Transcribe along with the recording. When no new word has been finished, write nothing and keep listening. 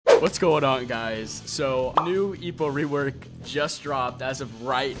What's going on, guys? So, new Ippo Rework just dropped as of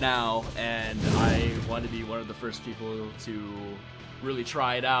right now, and I want to be one of the first people to really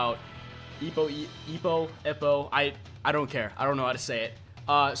try it out. Ippo, I don't care. I don't know how to say it.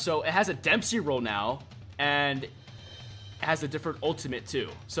 So it has a DEMPSEY role now, and it has a different ultimate too.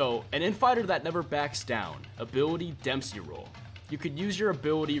 So an infighter that never backs down, ability DEMPSEY role. You could use your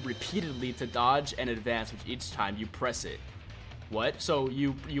ability repeatedly to dodge and advance with each time you press it. What? So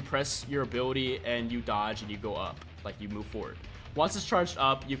you press your ability and you dodge and you go up, like you move forward. Once it's charged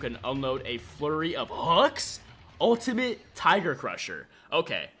up, you can unload a flurry of hooks. Ultimate Tiger Crusher.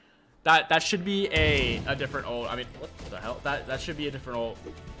 Okay, that should be a different ult. I mean, what the hell? That should be a different ult.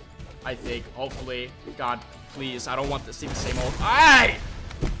 I think. Hopefully, God, please. I don't want to see the same ult. Hey,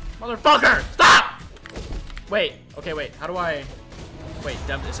 motherfucker! Stop! Wait. Okay, wait. How do I? Wait.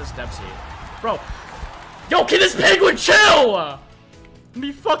 It says DEMPSEY, bro. Yo, can this penguin chill? Let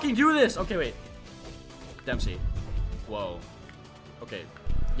me fucking do this. Okay, wait. DEMPSEY. Whoa. Okay.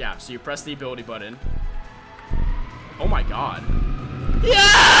 Yeah, so you press the ability button. Oh my god.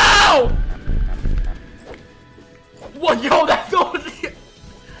 Yo! What? Yo,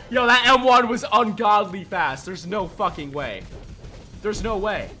 yo, that M1 was ungodly fast. There's no fucking way. There's no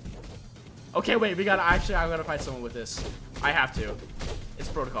way. Okay, wait. We gotta actually. I'm gonna fight someone with this. I have to. It's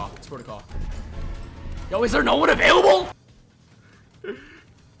protocol. It's protocol. Yo, is there no one available?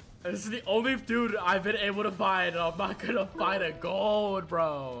 This is the only dude I've been able to find, and I'm not gonna find a gold,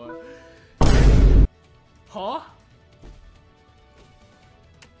 bro. Huh?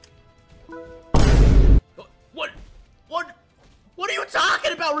 What are you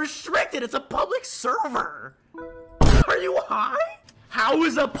talking about? Restricted? It's a public server. Are you high? How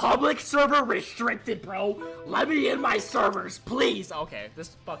is a public server restricted, bro? Let me in my servers, please. Okay,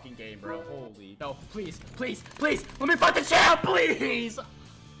 this fucking game, bro. Holy. No, please, please, please. Let me fight the champ, please.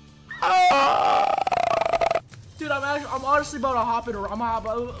 Dude, I'm honestly about to hop in. I'm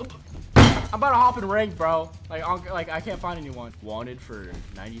about to hop in rank, bro. Like I can't find anyone. Wanted for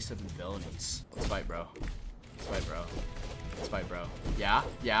 97 felonies. Let's fight, bro. Let's fight, bro. Let's fight, bro. Yeah,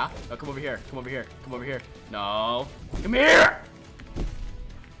 yeah. No, come over here. Come over here. Come over here. No. Come here.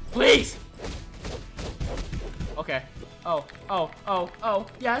 Please! Okay. Oh,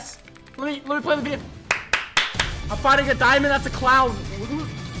 yes. Let me play the video. I'm fighting a diamond, that's a clown.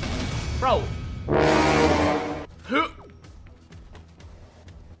 Bro. Who?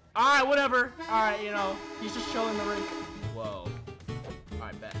 Alright, whatever. Alright, you know, he's just chilling in the ring. Whoa.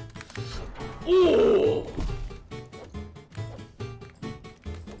 Alright, bet. Ooh!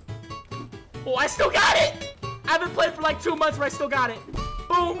 Oh, I still got it! I haven't played for like 2 months, but I still got it.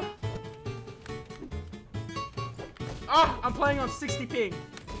 Boom! Oh, I'm playing on 60 ping.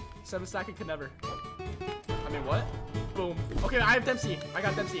 7 stacking could never. I mean, what? Boom. Okay, I have DEMPSEY. I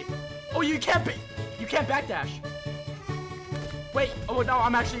got DEMPSEY. Oh, you can't backdash. Wait. Oh no,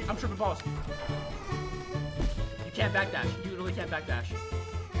 I'm tripping balls. You can't backdash. You literally can't backdash.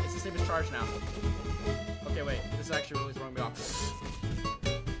 It's the same as charge now. Okay, wait. This is actually really throwing me off.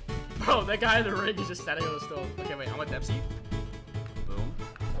 Bro, that guy in the ring is just standing on the stove. Okay, wait. I'm with DEMPSEY.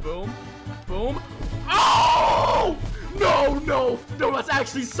 Boom, boom. Oh! No, that's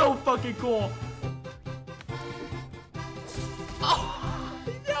actually so fucking cool. Oh,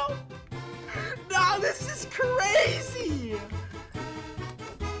 no, this is crazy.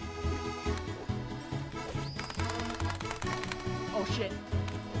 Oh, shit.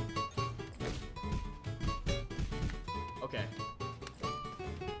 Okay.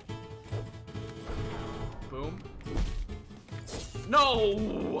 Boom.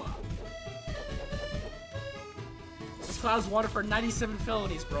 No! This cloud's wanted for 97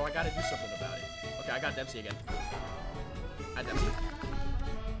 felonies, bro. I gotta do something about it. Okay, I got DEMPSEY again. I DEMPSEY.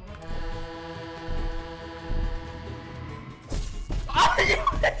 Oh,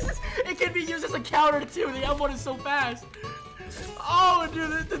 it can be used as a counter too. The M1 is so fast. Oh,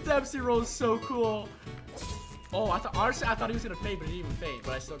 dude, the DEMPSEY roll is so cool. Oh, honestly, I thought he was gonna fade, but he didn't even fade.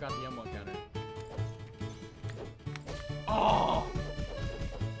 But I still got the M1 counter. Oh!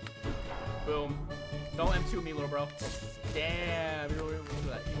 Boom. Don't M2 me, little bro. Damn. He went for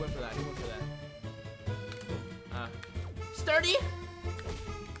that. He went for that. He went for that. Sturdy?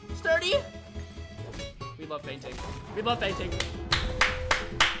 Sturdy? We love fainting. We love fainting.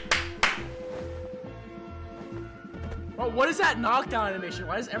 Bro, what is that knockdown animation?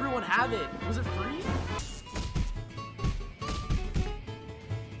 Why does everyone have it? Was it free?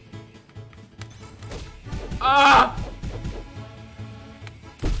 Ah!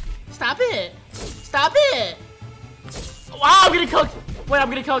 Stop it! Stop it! Wow, I'm getting cooked! Wait, I'm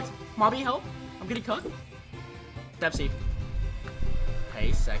getting cooked. Mommy, help! I'm getting cooked. DEMPSEY.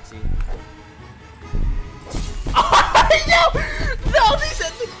 Hey, sexy.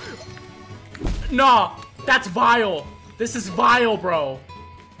 No, no, that's vile. This is vile, bro.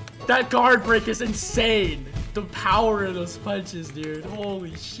 That guard break is insane. The power of those punches, dude.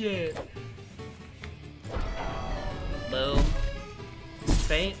 Holy shit. Boom.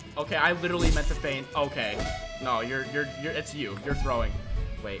 Feint? Okay, I literally meant to feint. Okay. No, it's you. You're throwing.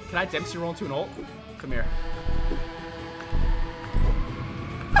 Wait, can I Dempsey roll into an ult? Come here.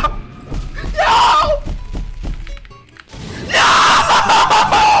 No!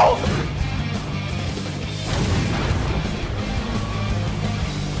 No!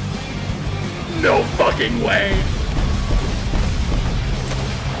 No fucking way!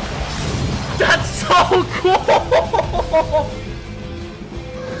 That's so cool!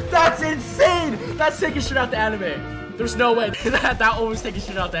 That's insane! That's taking shit out the anime. There's no way. that almost taking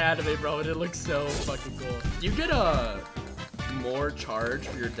shit out the anime, bro, and it looks so fucking cool. Do you get a more charge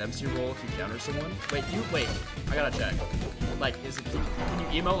for your Dempsey roll if you counter someone? Wait, I gotta check. Like, can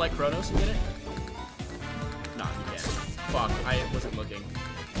you emote like Kronos and get it? Nah, you can't. Fuck, I wasn't looking.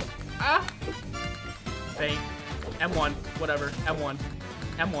 Ah! Feint. M1, whatever. M1.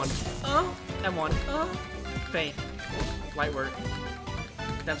 M1. M1. Feint. Light work.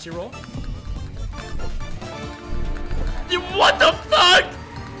 Dempsey roll. What the fuck?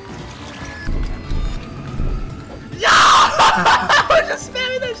 Yeah! I was just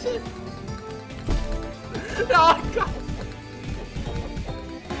spamming that shit. Oh god.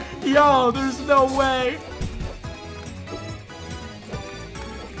 Yo, there's no way.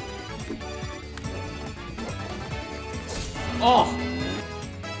 Oh!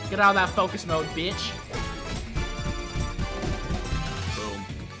 Get out of that focus mode, bitch. Boom.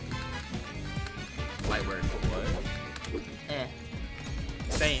 Light work. What? Eh.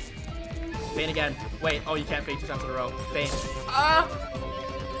 Feint. Feint again. Wait. Oh, you can't feint 2 times in a row. Feint. Ah!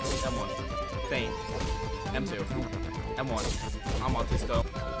 M1. Feint. M2. M1. I'm autisto.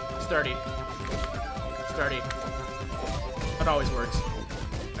 Sturdy. Sturdy. It always works.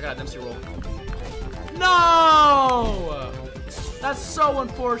 I got a Dempsey roll. No! That's so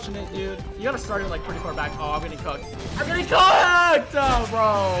unfortunate, dude. You gotta start it like pretty far back. Oh, I'm getting cooked. I'm getting cooked! Oh,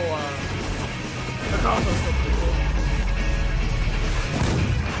 bro. The combo's still pretty cool.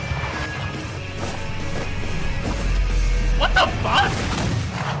 What the fuck?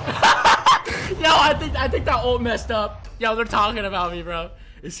 Yo, I think that ult messed up. Yo, they're talking about me, bro.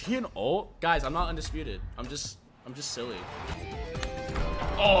 Is he an ult? Guys, I'm not undisputed. I'm just silly.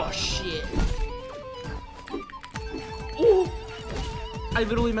 Oh shit. Ooh. I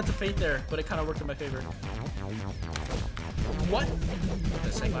literally meant to feint there, but it kind of worked in my favor. What?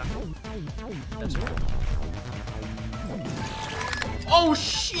 That's right. Oh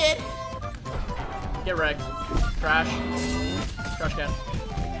shit! Get wrecked. Crash. Crash can.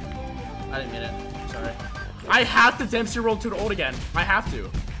 I didn't mean it. Sorry. I have to Dempsey roll to the ult again. I have to.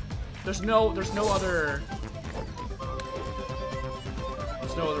 There's no other.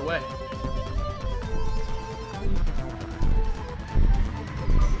 There's no other way.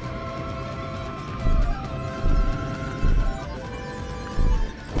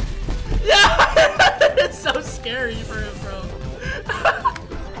 Yeah! It's so scary for him, bro.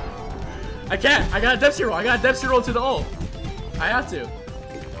 I can't. I got a Dempsey roll. I got a Dempsey roll to the ult. I have to.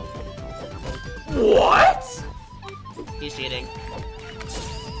 What? He's cheating.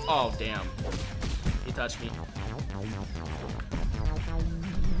 Oh, damn. He touched me.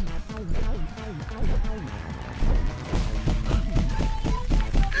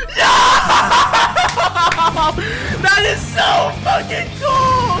 No! That is so fucking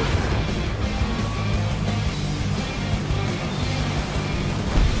cool!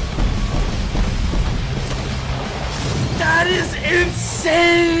 That is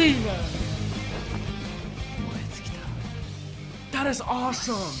insane! That is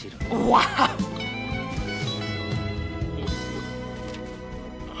awesome! Wow!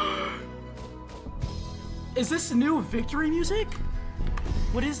 Is this new victory music?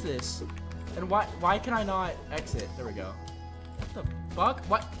 What is this? And why can I not exit? There we go. What the fuck?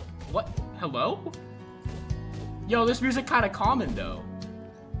 What? Hello? Yo, this music kind of common though.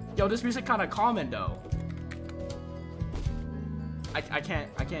 I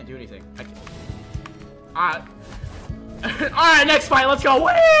can't do anything. Alright, next fight, let's go.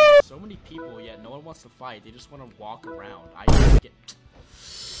 Woo! So many people, yet no one wants to fight. They just want to walk around.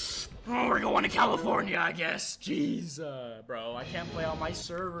 Oh, we're going to California, I guess. Jeez, bro, I can't play on my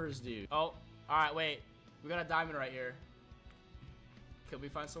servers, dude. Oh, alright, wait. We got a diamond right here. Could we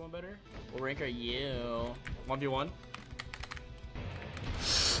find someone better? What rank are you? 1v1?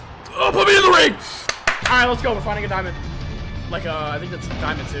 Oh, put me in the ring! Alright, let's go. We're finding a diamond. Like, I think that's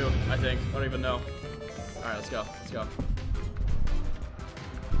diamond 2, I think. I don't even know. Alright, let's go. Let's go.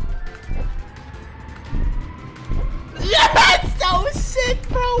 Yeah, that's so sick,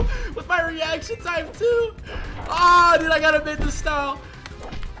 bro! With my reaction time, too. Oh, dude, I gotta make this style.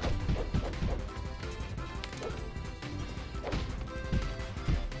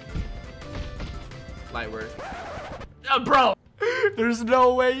 Light work. Bro! There's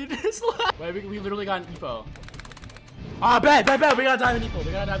no way you just left. Wait, we literally got an Ippo. Ah, bet. We got a diamond Ippo.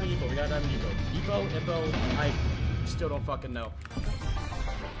 We got a diamond Ippo. Ippo. I still don't fucking know.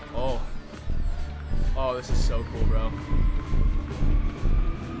 Oh. Oh, this is so cool, bro.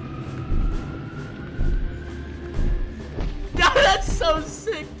 That's so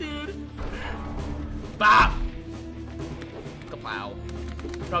sick, dude. Bop. Kapow.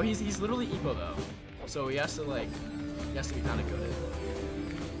 Bro, he's literally Ippo though, so he has to be kind of good at it.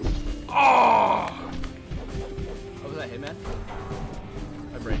 Oh! Oh, was that Hitman?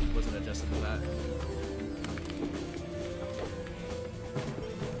 My brain wasn't adjusted to that.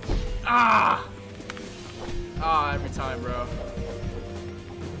 Ah! Ah, every time, bro.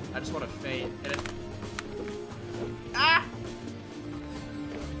 I just want to faint. And it... Ah!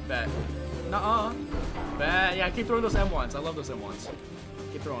 Bet. Nuh-uh. Bet. Yeah, keep throwing those M1s. I love those M1s.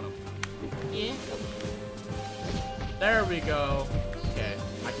 Keep throwing them. Yeah. There we go. Okay.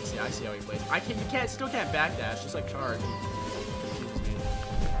 I see how he plays. Still can't backdash, just like charge. Confuses me.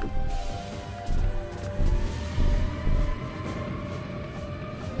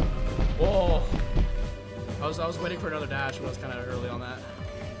 Whoa. I was waiting for another dash, but I was kind of early on that.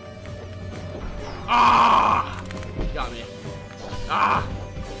 Ah! Got me. Ah!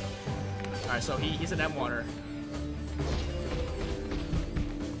 Alright, so he's an M1er.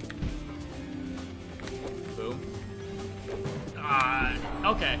 Boom.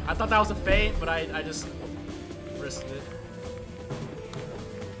 Okay. I thought that was a feint, but I just risked it.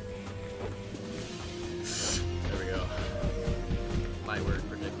 There we go. Light work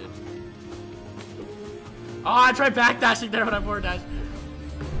predicted. Oh, I tried backdashing there when I forward dashed.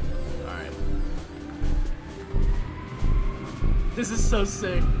 Alright. This is so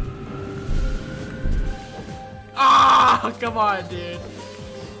sick. Ah, come on, dude.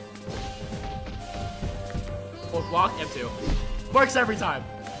 Oh, block M2. Works every time.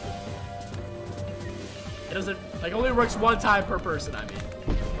 It doesn't, like, only works one time per person, I mean.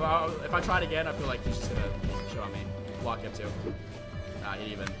 Well, if I try it again, I feel like he's just gonna show on me. Block M2. Nah,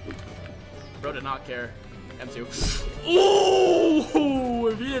 he even. Bro did not care. M2. Ooh!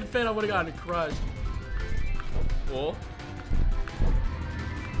 If he didn't fit, I would've gotten crushed. Cool.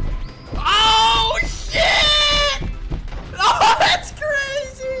 Oh, shit! Oh, that's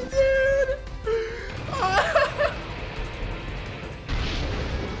crazy, dude!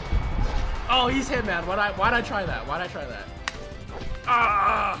 Oh, he's Hitman. Why'd I try that? Why'd I try that?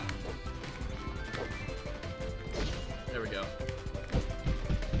 Ah! There we go.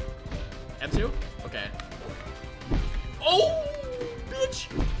 M2? Okay. Oh, bitch!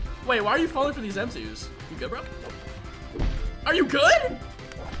 Wait, why are you falling for these M2s? You good, bro? Are you good?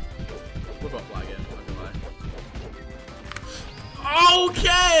 We're both lagging. I'm not gonna lie.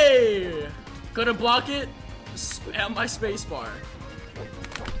 Okay! Couldn't block it. Spam my spacebar.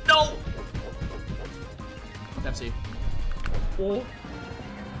 No! Dempsey. Oh.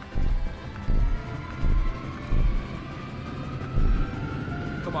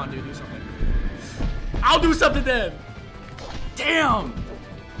 Come on, dude, do something. I'll do something then! Damn!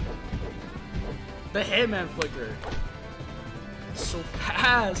 The Hitman flicker. So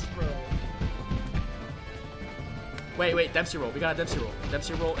fast, bro. Wait, Dempsey roll. We got a Dempsey roll.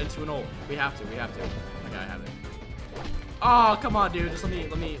 Dempsey roll into an ult. We have to. Okay, I have it. Oh, come on, dude. Just let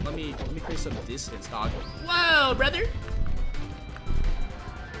me create some distance, dog. Whoa, brother.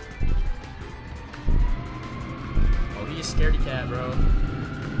 Oh, he's a scaredy cat, bro.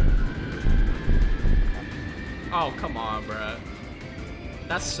 Oh, come on, bro.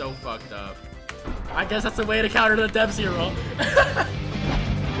 That's so fucked up. I guess that's the way to counter the Dempsey roll.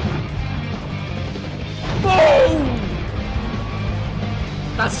 Boom!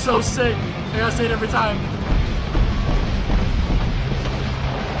 That's so sick. I gotta say it every time.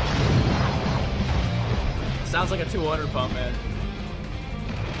 Sounds like a 200 pump, man.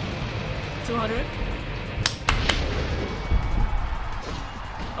 200?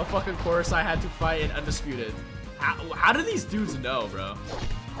 A fucking course I had to fight in Undisputed. How do these dudes know, bro?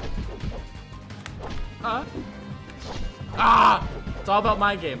 Huh? Ah! It's all about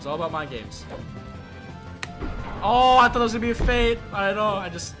mind games. All about mind games. Oh, I thought it was gonna be a feint. I don't know.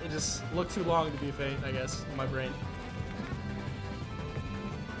 It just looked too long to be a feint, I guess, in my brain.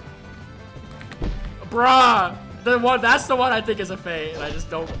 Bruh! That's the one I think is a fade, and I just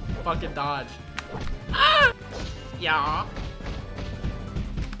don't fucking dodge. Ah! Yeah.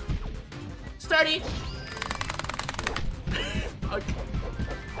 Sturdy. Okay.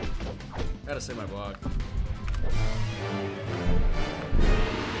 Gotta save my block.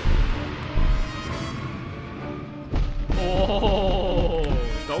 Oh,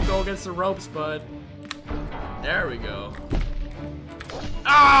 don't go against the ropes, bud. There we go.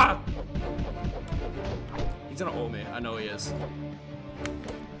 Ah! He's gonna ult me. I know he is.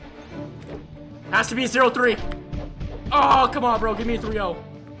 Has to be 0-3. Oh, come on, bro. Give me a 3-0.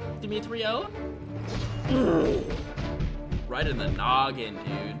 Give me a 3-0. Right in the noggin,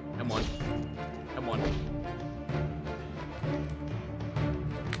 dude. M1. M1.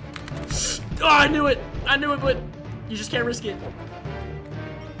 Oh, I knew it. I knew it, but you just can't risk it.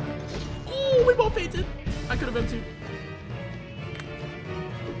 Oh, we both fainted. I could have been too.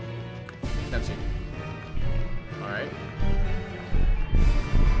 Dempsey. All right.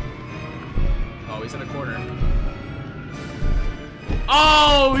 Oh, he's in a corner.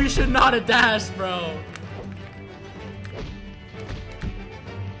 Oh, he should not have dashed, bro.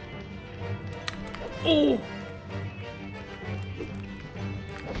 Oh.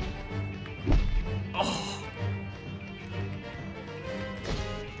 Oh.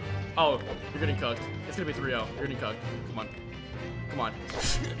 Oh, you're getting cooked. It's gonna be 3-0. You're getting cooked. Come on. Come on.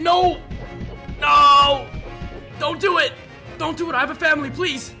 No! No! Don't do it! Don't do it. I have a family,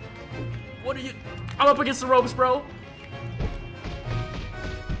 please. What are you? I'm up against the ropes, bro.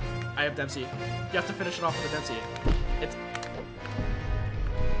 I have Dempsey. You have to finish it off with a Dempsey. It's...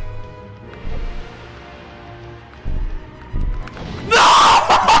 No!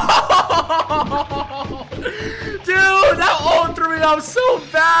 Dude, that ult threw me off so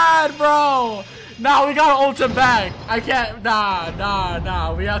bad, bro. Nah, we gotta ult him back. I can't.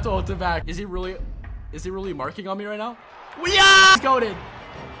 Nah. We have to ult him back. Is he really marking on me right now? Yeah! He's goated.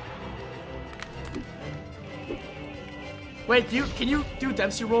 Wait, can you do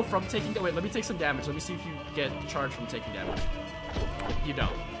Dempsey roll from taking? Wait, let me take some damage. Let me see if you get charged from taking damage. You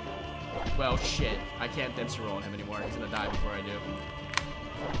don't. Well, shit. I can't Dempsey roll on him anymore. He's gonna die before I do.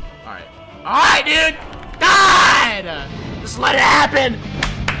 All right. All right, dude. God! Just let it happen.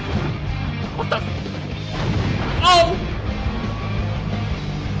 What the? Oh!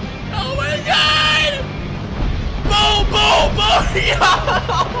 Oh my God! Boom! Boom! Boom!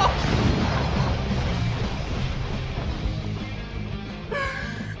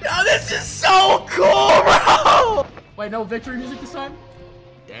 Yo, this is so cool, bro! Wait, no victory music this time?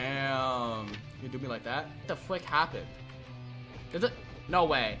 Damn. You do me like that? What the flick happened? Is it? No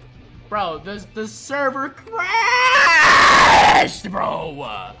way. Bro, the server crashed,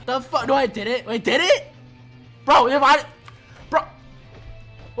 bro. The fuck? No, I did it. Wait, did it? Bro, bro.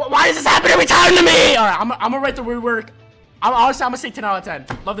 Why does this happen every time to me? All right, I'm gonna write the rework. Honestly, I'm gonna say 10 out of 10.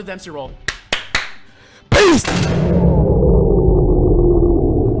 Love the Dempsey roll. Peace.